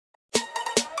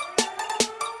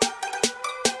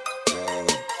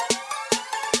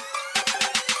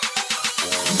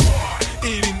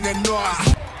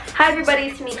Hi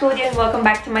everybody, it's me Cody and welcome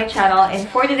back to my channel. And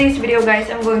for today's video guys,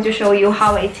 I'm going to show you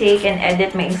how I take and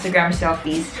edit my Instagram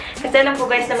selfies. Kasi alam ko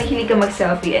guys na mahilig ka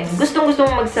mag-selfie and gustong-gusto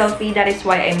mo mag-selfie. That is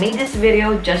why I made this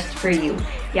video just for you.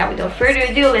 Yeah, without further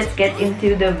ado, let's get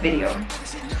into the video.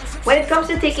 When it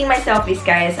comes to taking my selfies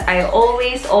guys, I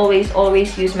always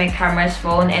use my camera's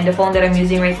phone, and the phone that I'm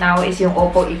using right now is yung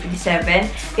Oppo A57.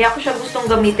 Kaya ako siya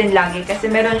gustong gamitin lagi kasi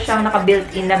meron siyang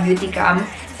naka-built-in na beauty cam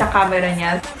sa camera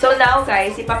niya. So now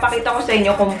guys, ipapakita ko sa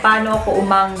inyo kung paano ako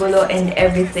umanggulo and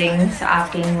everything sa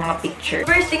aking mga picture.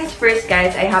 First things first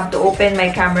guys, I have to open my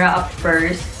camera up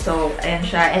first. So ayan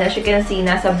siya, and as you can see,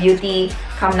 nasa beauty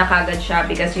cam na kagad siya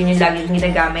because yun yung lagi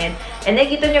ginagamit. And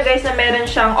nakita nyo guys na meron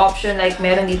siyang option, like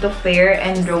meron dito fair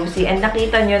and rosy. And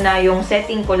nakita nyo na yung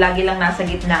setting ko lagi lang nasa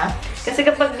gitna. Kasi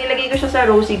kapag nilagay ko siya sa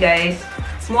rosy guys,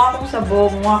 mukha akong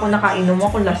sabog, mukha akong nakainom,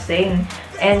 mukha akong lasing.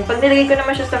 And pag nilagay ko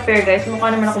naman siya sa fair guys,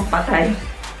 mukha naman akong patay.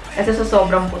 Kasi sa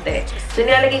sobrang puti. So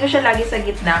nilalagay ko siya lagi sa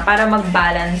gitna para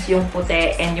mag-balance yung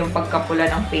puti and yung pagkapula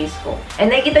ng face ko.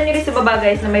 And nakikita nyo rin sa baba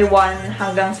guys na may 1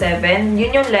 hanggang 7.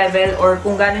 Yun yung level or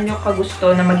kung gano'n nyo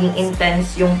kagusto na maging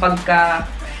intense yung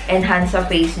pagka-enhance sa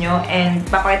face nyo. And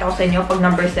papakita ko sa inyo pag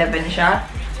number 7 siya.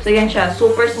 So yan siya,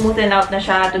 super smoothen out na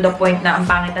siya to the point na ang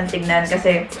pangit ang tignan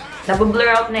kasi nabublur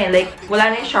out na eh. Like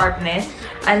wala na yung sharpness.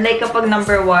 Unlike kapag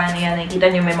number 1, yan, nakikita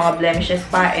nyo may mga blemishes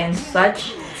pa and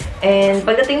such. And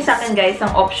pagdating sa akin guys,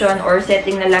 ang option or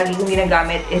setting na lagi kong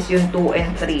ginagamit is yung 2 and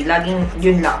 3. Laging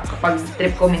yun lang. Kapag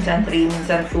trip ko, minsan 3,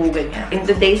 minsan 2, ganyan. In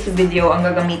today's video, ang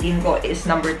gagamitin ko is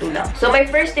number 2 lang. So my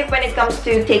first tip when it comes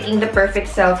to taking the perfect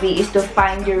selfie is to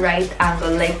find your right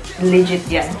angle. Like, legit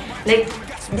yan. Like,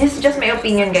 this is just my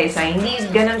opinion guys ha. Hindi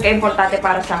ganun ka-importante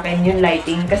para sa akin yung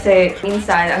lighting. Kasi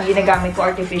minsan, ang ginagamit ko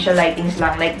artificial lightings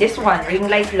lang. Like this one, ring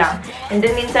light lang. And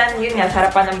then minsan, yun nga, sa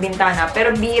harapan ng bintana.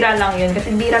 Pero bira lang yun.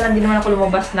 Kasi bira lang din naman ako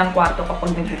lumabas ng kwarto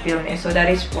kapag nag-film eh. So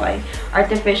that is why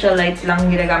artificial lights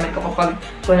lang ginagamit ko kapag,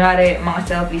 kunwari, mga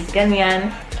selfies,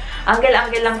 ganyan.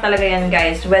 Angle-angle lang talaga yan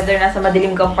guys. Whether nasa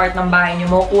madilim kang part ng bahay nyo,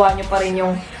 makukuha nyo pa rin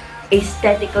yung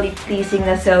aesthetically pleasing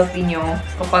na selfie nyo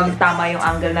kapag tama yung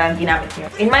angle na ginamit nyo.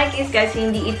 In my case guys,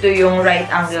 hindi ito yung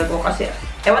right angle ko kasi,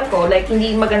 ewan ko, like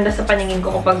hindi maganda sa paningin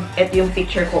ko kapag ito yung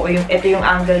picture ko o ito yung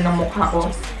angle ng mukha ko.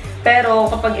 Pero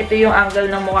kapag ito yung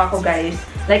angle ng mukha ko guys,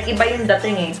 like iba yung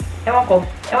dating eh. Ewan ko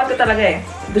talaga eh.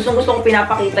 Gustong-gusto ko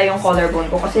pinapakita yung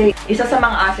collarbone ko kasi isa sa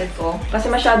mga asset ko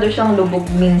kasi masyado siyang lubog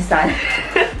minsan.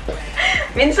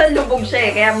 Minsan lubog siya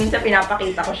eh, kaya minsan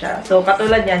pinapakita ko siya. So,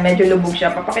 katulad yan, medyo lubog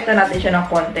siya. Papakita natin siya ng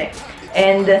konti.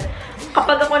 And,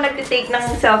 kapag ako nagtitake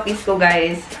ng selfies ko,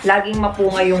 guys, laging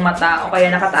mapunga yung mata, o kaya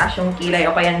nakataas yung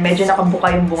kilay, o kaya medyo nakabuka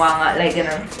yung bunganga. Like,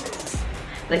 ganun.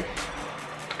 Like,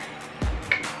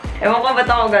 ewan ko ba't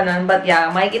ako ganun, but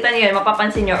yeah, makikita niyo yun,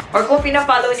 mapapansin niyo. Or kung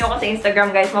pina-follow niyo ako sa Instagram,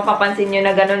 guys, mapapansin niyo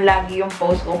na ganun lagi yung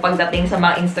post ko pagdating sa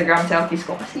mga Instagram selfies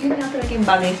ko. Kasi yun nga talaga yung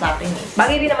bagay sa akin eh.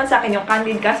 Bagay din naman sa akin yung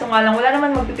candid, kaso nga lang, wala naman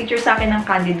magpipicture sa akin ng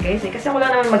candid, guys eh. Kasi wala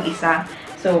naman mag-isa.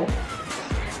 So,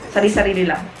 sari-sarili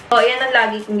lang. So, ayan ang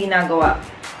lagi kong ginagawa.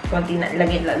 Konti na,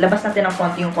 labas natin ng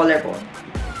konti yung collarbone.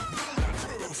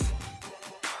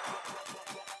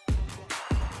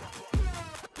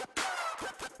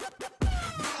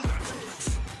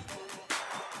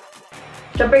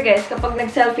 Siyempre guys, kapag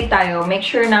nag-selfie tayo, make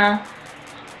sure na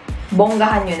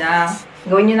bonggahan nyo na.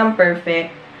 Gawin nyo ng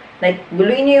perfect. Like,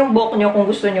 guluin nyo yung buhok nyo kung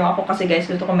gusto nyo. Ako kasi guys,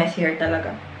 gusto ko messy hair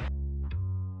talaga.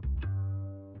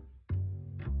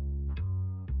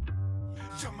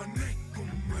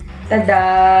 Tada!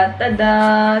 Tada!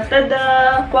 Tada!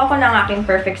 Kuha ko na ang aking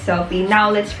perfect selfie. Now,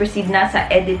 let's proceed na sa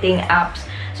editing apps.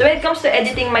 So, when it comes to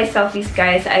editing my selfies,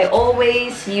 guys, I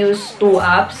always use 2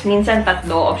 apps. Minsan 3.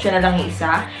 Option na lang yung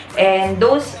isa. And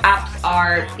those apps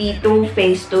are PITU,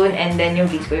 FACETUNE, and then yung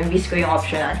VSCO. Yung VSCO yung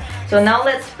optional. So, now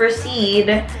let's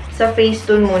proceed sa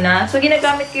FACETUNE muna. So,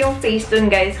 ginagamit ko yung FACETUNE,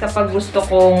 guys, kapag gusto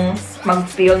kong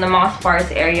mag-fill ng mga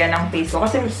sparse area ng face ko.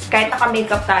 Kasi kahit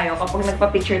naka-makeup tayo, kapag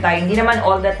nagpa-picture tayo, hindi naman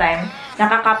all the time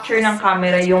nakaka-capture ng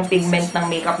camera yung pigment ng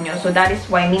makeup nyo. So, that is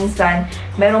why minsan,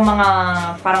 merong mga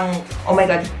parang, oh my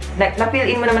god, na-fill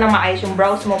in mo naman ng maayos yung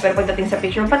brows mo, pero pagdating sa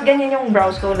picture, ba't ganyan yung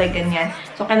brows ko? Like, ganyan.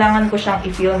 So, kailangan ko siyang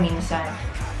i-fill minsan.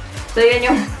 So,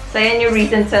 yan yung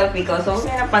recent selfie ko. So, huwag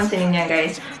nyo napansinin niya,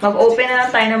 guys. Mag-open na lang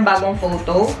tayo ng bagong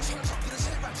photo.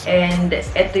 And,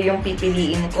 ito yung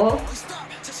pipiliin ko.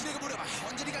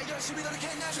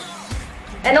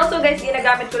 And also guys,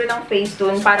 ginagamit ko rin ang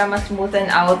FACETUNE para mas smoothen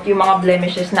out yung mga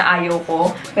blemishes na ayaw ko.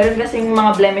 Meron kasing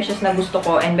mga blemishes na gusto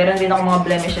ko and meron din ako mga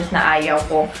blemishes na ayaw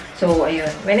ko. So,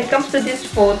 ayun. When it comes to this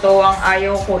photo, ang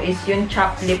ayaw ko is yung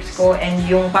chapped lips ko and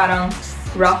yung parang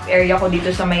rough area ko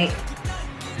dito sa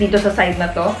side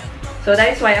na to. So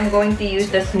that is why I'm going to use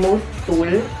the smooth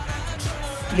tool.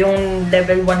 Yung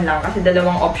level 1 lang kasi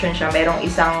dalawang option siya. Merong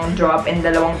isang drop and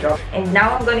dalawang drop. And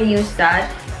now I'm gonna use that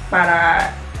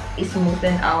para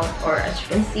i-smoothen out, or as you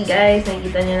can see guys,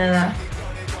 nakikita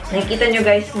nyo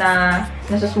guys na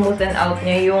nasa-smoothen out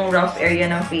niya yung rough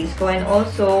area ng face ko. And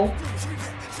also,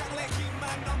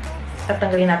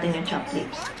 tatanggalin natin yung chop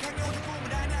lips.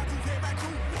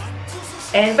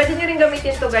 And pwede nyo rin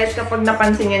gamitin to guys kapag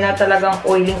napansin nyo na talagang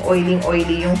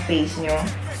oily yung face nyo.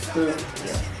 So,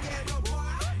 yun.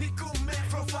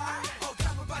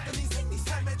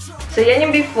 So, yan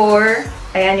yung before.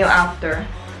 Ayan yung after.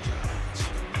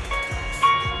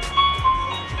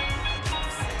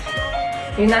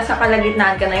 Yung nasa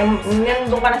kalagitnaan ka na. Yung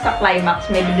doon ka na sa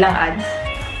climax. May biglang ads.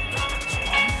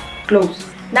 Close.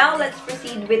 Now, let's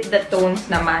proceed with the tones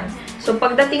naman. So,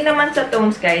 pagdating naman sa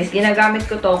tones, guys, ginagamit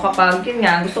ko to kapag, yun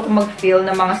nga, gusto ko mag-fill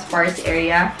ng mga sparse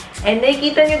area. And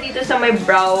nakikita nyo dito sa may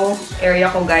brow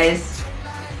area ko, guys,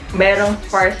 merong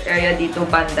sparse area dito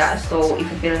banda. So,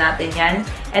 ipifill natin yan.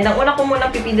 And ang una ko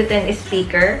muna pipindutin is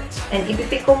speaker. And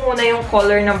ipipick ko muna yung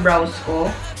color ng brows ko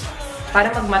para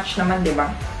mag-match naman,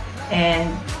 diba? And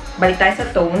balik tayo sa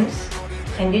tones.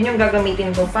 And yun yung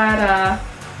gagamitin ko para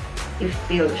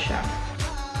i-fill siya.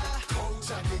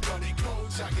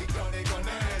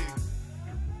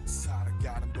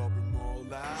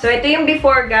 So, ito yung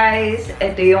before, guys.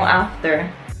 Ito yung after.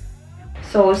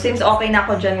 So, since okay na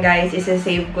ako dyan, guys,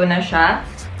 isa-save ko na siya.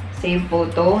 Save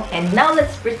photo. And now,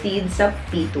 let's proceed sa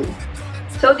PITU.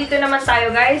 So, dito naman tayo,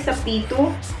 guys, sa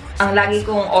PITU. Ang lagi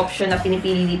kong option na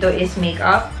pinipili dito is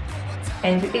makeup.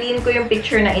 And pipiliin ko yung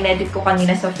picture na inedit ko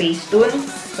kanina sa FACETUNE.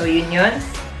 So, yun yun.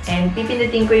 And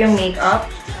pipindutin ko yung makeup.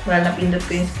 Well, napindot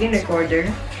ko yung screen recorder.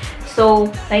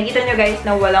 So, nakikita nyo guys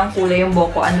na walang kulay yung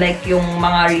buhok ko, unlike yung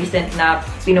mga recent na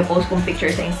pinopost kong picture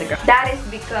sa Instagram. That is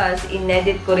because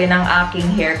inedit ko rin ang aking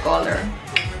hair color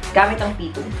gamit ang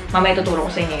PITU. Mamaya tuturo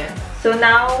ko sa inyo yun. So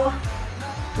now,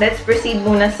 let's proceed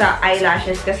muna sa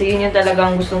eyelashes kasi yun yung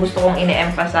talagang gustong-gusto kong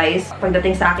ine-emphasize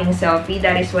pagdating sa aking selfie.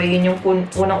 That is why yun yung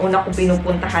unang-una kong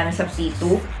pinupuntahan sa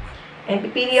PITU. And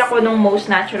pipili ako ng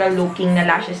most natural looking na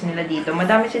lashes nila dito.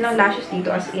 Madami silang lashes dito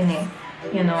as in eh.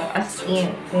 You know, as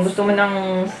in. Kung gusto mo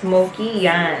ng smoky,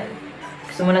 yan.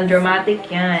 Gusto mo ng dramatic,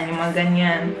 yan. Yung mga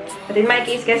ganyan. But in my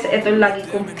case, guys, ito lagi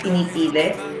kong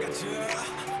pinipili.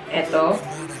 Ito.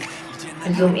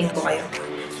 Zoom in ko kayo.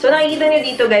 So, nakikita nyo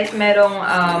dito, guys, merong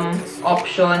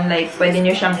option. Like, pwede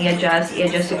nyo siyang i-adjust.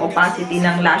 I-adjust yung opacity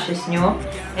ng lashes nyo.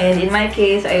 And in my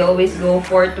case, I always go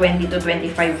for 20 to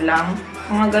 25 lang.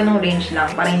 Mga ganong range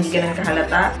lang. Para hindi ganun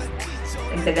kahalata.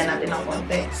 Dagdagan natin ng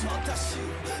konti.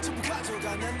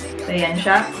 So, ayan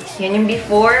siya. Yan yung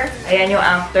before. Ayan yung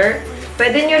after.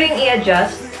 Pwede nyo ring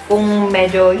i-adjust kung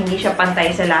medyo hindi siya pantay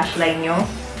sa lash line nyo.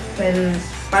 Well,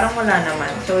 parang wala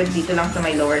naman. So, dito lang sa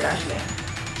may lower lash line.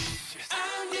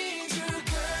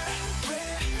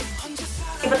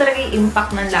 Iba talaga yung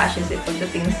impact ng lashes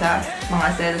pagdating sa mga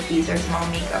selfies or sa mga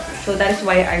makeup. So, that is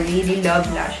why I really love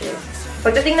lashes.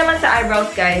 Pagdating naman sa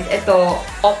eyebrows, guys, ito,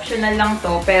 optional lang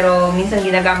to. Pero, minsan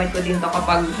ginagamit ko din to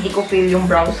kapag hindi ko feel yung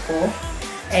brows ko.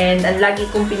 And ang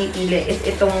lagi kong pinipili is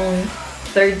itong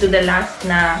third to the last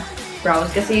na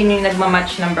brows. Kasi yun yung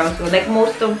nagmamatch ng brows ko. Like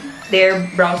most of their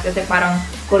brows kasi parang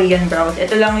Korean brows.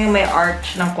 Ito lang yung may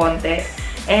arch ng konti.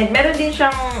 And meron din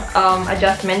siyang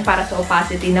adjustment para sa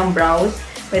opacity ng brows.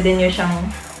 Pwede nyo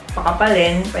siyang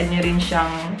pakapalin. Pwede nyo rin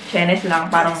siyang chenes lang.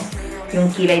 Parang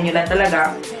yung kilay nyo lang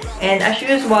talaga. And as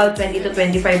usual, 20 to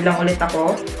 25 lang ulit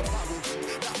ako.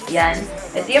 Yan.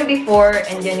 Ito yung before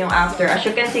and yan yung after. As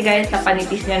you can see guys,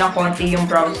 napanipis niya ng konti yung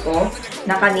brows ko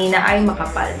na kanina ay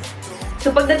makapal.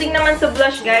 So pagdating naman sa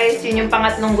blush guys, yun yung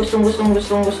pangatlong gustong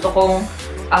gusto kong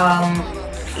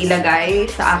ilagay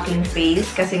sa aking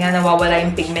face kasi nga nawawala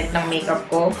yung pigment ng makeup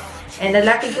ko. And the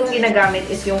laki kong ginagamit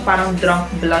is yung parang drunk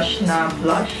blush na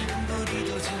blush.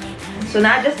 So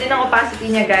na-adjust din ang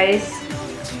opacity niya guys.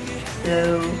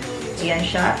 So, ayan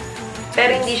siya.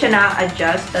 Pero hindi siya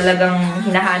na-adjust. Talagang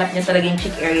hinahanap niya talaga yung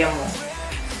cheek area mo.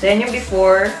 So, yan yung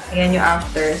before. Ayan yung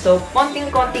after. So,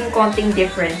 konting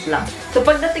difference lang. So,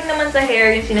 pagdating naman sa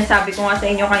hair, yung sinasabi ko nga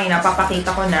sa inyo kanina,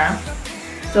 papakita ko na.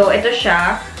 So, ito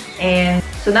siya. And,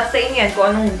 so, nasa inyo yan kung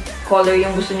anong color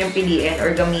yung gusto nyong piliin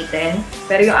or gamitin.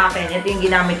 Pero yung akin, ito yung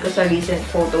ginamit ko sa recent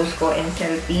photos ko and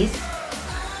selfies.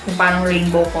 Yung parang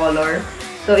rainbow color.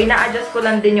 So, ina-adjust ko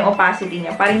lang din yung opacity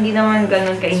niya para hindi naman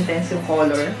ganun ka-intense yung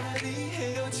color.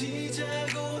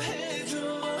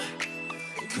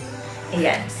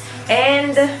 Ayan.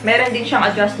 And, meron din siyang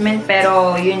adjustment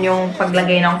pero yun yung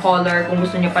paglagay ng color kung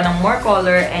gusto nyo pa ng more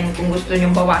color and kung gusto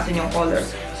nyo bawasan yung color.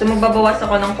 So, magbabawas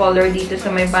ako ng color dito sa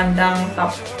may bandang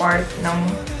top part ng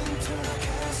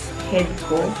head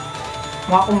ko.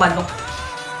 Mukha akong manok.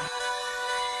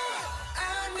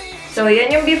 So,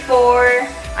 yan yung before.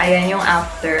 Ayan yung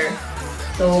after.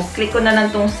 So, click ko na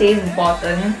lang tong save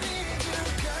button.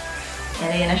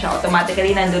 Ayan na siya.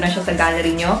 Automatically, nandun na siya sa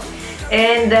gallery nyo.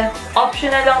 And,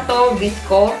 optional lang to,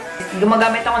 VSCO.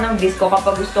 Gumagamit ako ng VSCO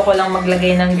kapag gusto ko lang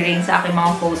maglagay ng grain sa aking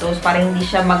mga photos para hindi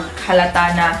siya maghalata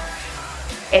na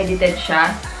edited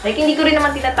siya. Like, hindi ko rin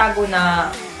naman tinatago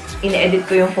na ine-edit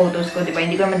ko yung photos ko, diba?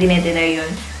 Hindi ko naman dinedeny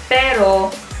yun.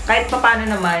 Pero, kahit paano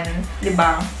naman,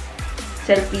 diba?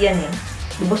 Selfie yan eh.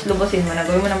 Lubos-lubosin mo na.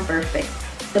 Gawin mo ng perfect.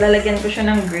 So, lalagyan ko siya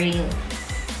ng grain.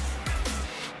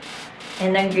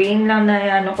 And ang grain lang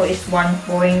na ano ko is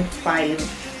 1.5.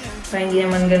 So, hindi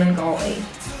naman ganun ka-okay.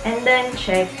 And then,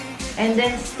 check. And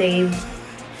then, save.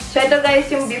 So, ito guys,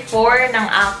 yung before ng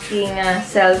aking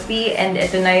selfie and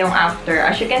ito na yung after.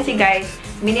 As you can see guys,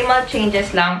 minimal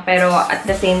changes lang pero at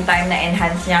the same time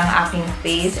na-enhance niya ang aking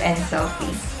face and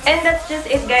selfie. And that's just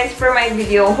it guys for my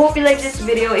video. Hope you like this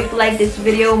video. If you like this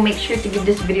video, make sure to give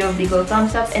this video a big old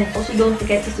thumbs up and also don't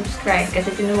forget to subscribe kasi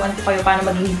tinuruan ko kayo paano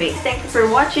maging base. Thank you for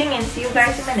watching and see you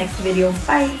guys in the next video.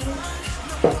 Bye!